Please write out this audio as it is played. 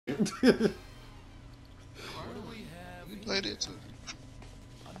You played it too.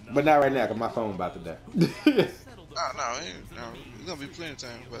 But not right now, cause my phone about to die. No, it's gonna be plenty of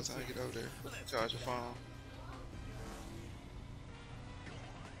time by the time I get over there. Charge your phone.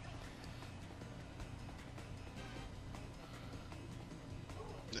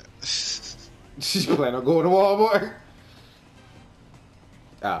 She's planning on going to Walmart.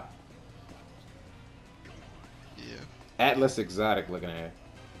 Ah, Yeah. Atlas exotic looking at.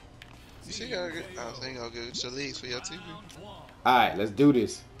 You see, I think I'll get your leagues for your TV. All right, let's do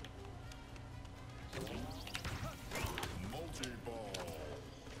this.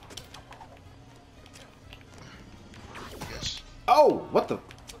 Yes. Oh, what the?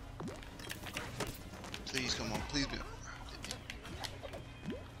 Please come on, please be.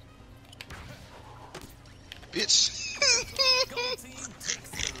 Bitch.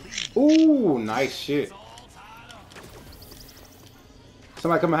 Ooh, nice shit.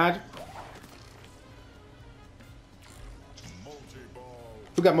 Somebody come behind you.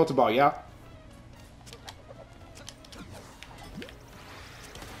 Who got multi-ball, y'all?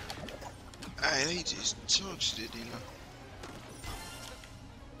 Alright, he just chunked it, you know.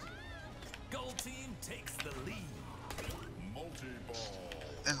 Gold team takes the lead. Multi-ball.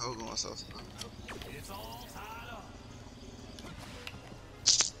 That hoe going so. It's all tied up.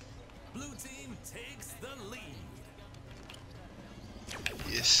 Blue team takes the lead.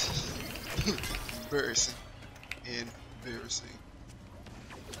 Yes. Embarrassing. Embarrassing.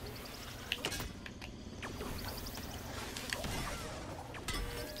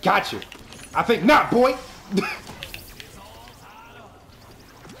 Got you. I think not, boy. It's all tied up.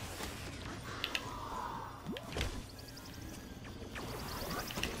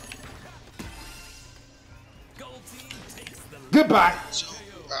 Gold team takes the lead. Goodbye. Jump.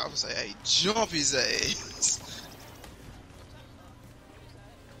 I would say, hey, jump his ass.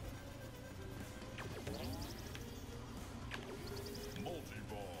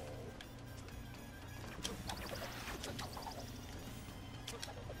 Multi-ball.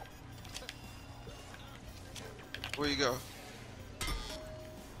 Where you go?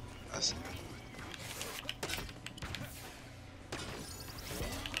 I see.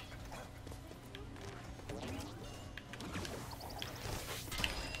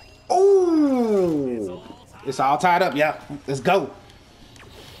 Ooh. It's all tied up, yeah. Let's go.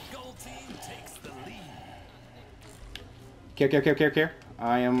 Gold team takes the lead. Care.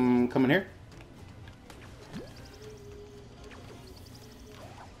 I am coming here.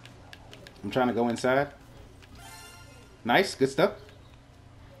 I'm trying to go inside. Nice, good stuff.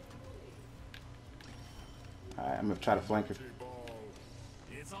 Alright, I'm gonna try to flank her.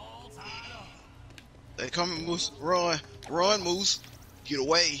 It's all tied up. They coming, Moose. Run. Run, Moose. Get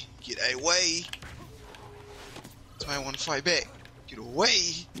away. Get away. Somebody want to fight back. Get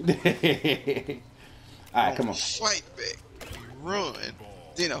away. Alright, come on. Fight back. Run.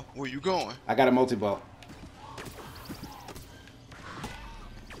 Dino, where you going? I got a multi-ball.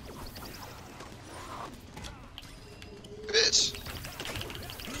 Bitch.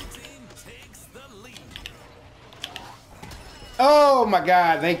 Blue team takes the lead. Oh my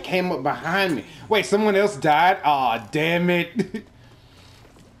god, they came up behind me. Wait, someone else died? Aw, damn it.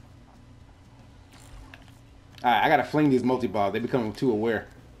 Alright, I gotta fling these multi-balls. They become too aware.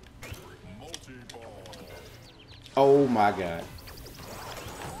 Multi-ball. Oh my god.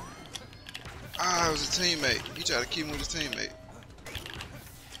 Ah, it was a teammate. He tried to keep him with his teammate.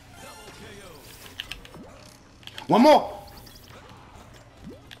 One more.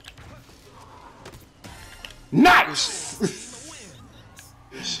 Nice.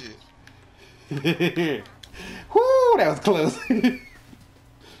 Good shit. Whoo, that was close.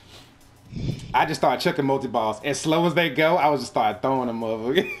 I just started chucking multi-balls. As slow as they go, I was just started throwing them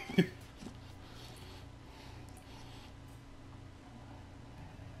over. Round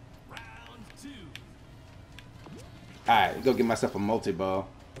two. Alright, go get myself a multi-ball.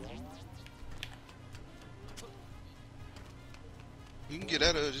 You can get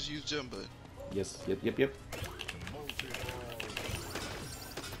out of it, just use jump button. Yes, yep. Where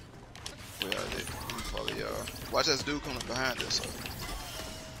are they? Let me follow y'all. Watch this dude coming behind us.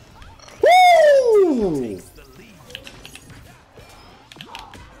 Woo! The lead.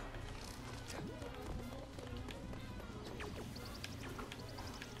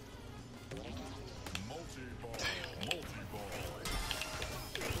 Multi-ball. Multi-ball.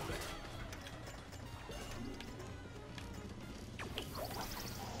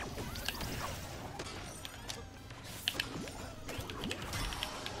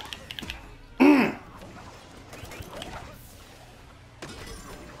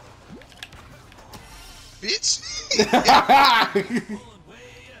 Bitch! Pulling way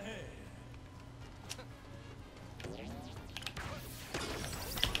ahead.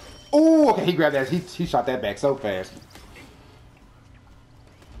 Oh, okay, he grabbed that. He shot that back so fast.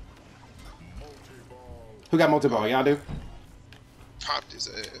 Who got multi-ball? Y'all do? Popped his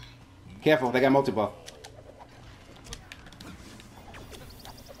ass. Careful, they got multi-ball.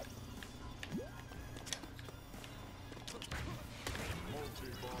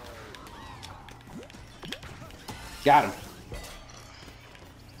 Got him.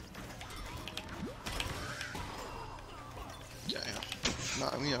 Damn.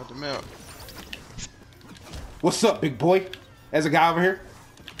 Knock me out the map. What's up, big boy? There's a guy over here.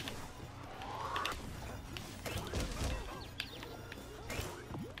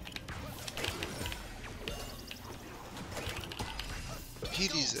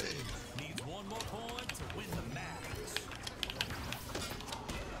 Hit his ass. Needs one more point to win the match.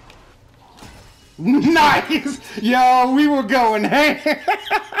 Nice! Yo, we were going ham.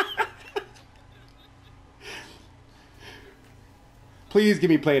 Please give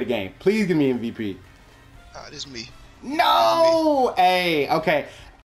me play of the game. Please give me MVP. Ah, this me. No! Hey, okay.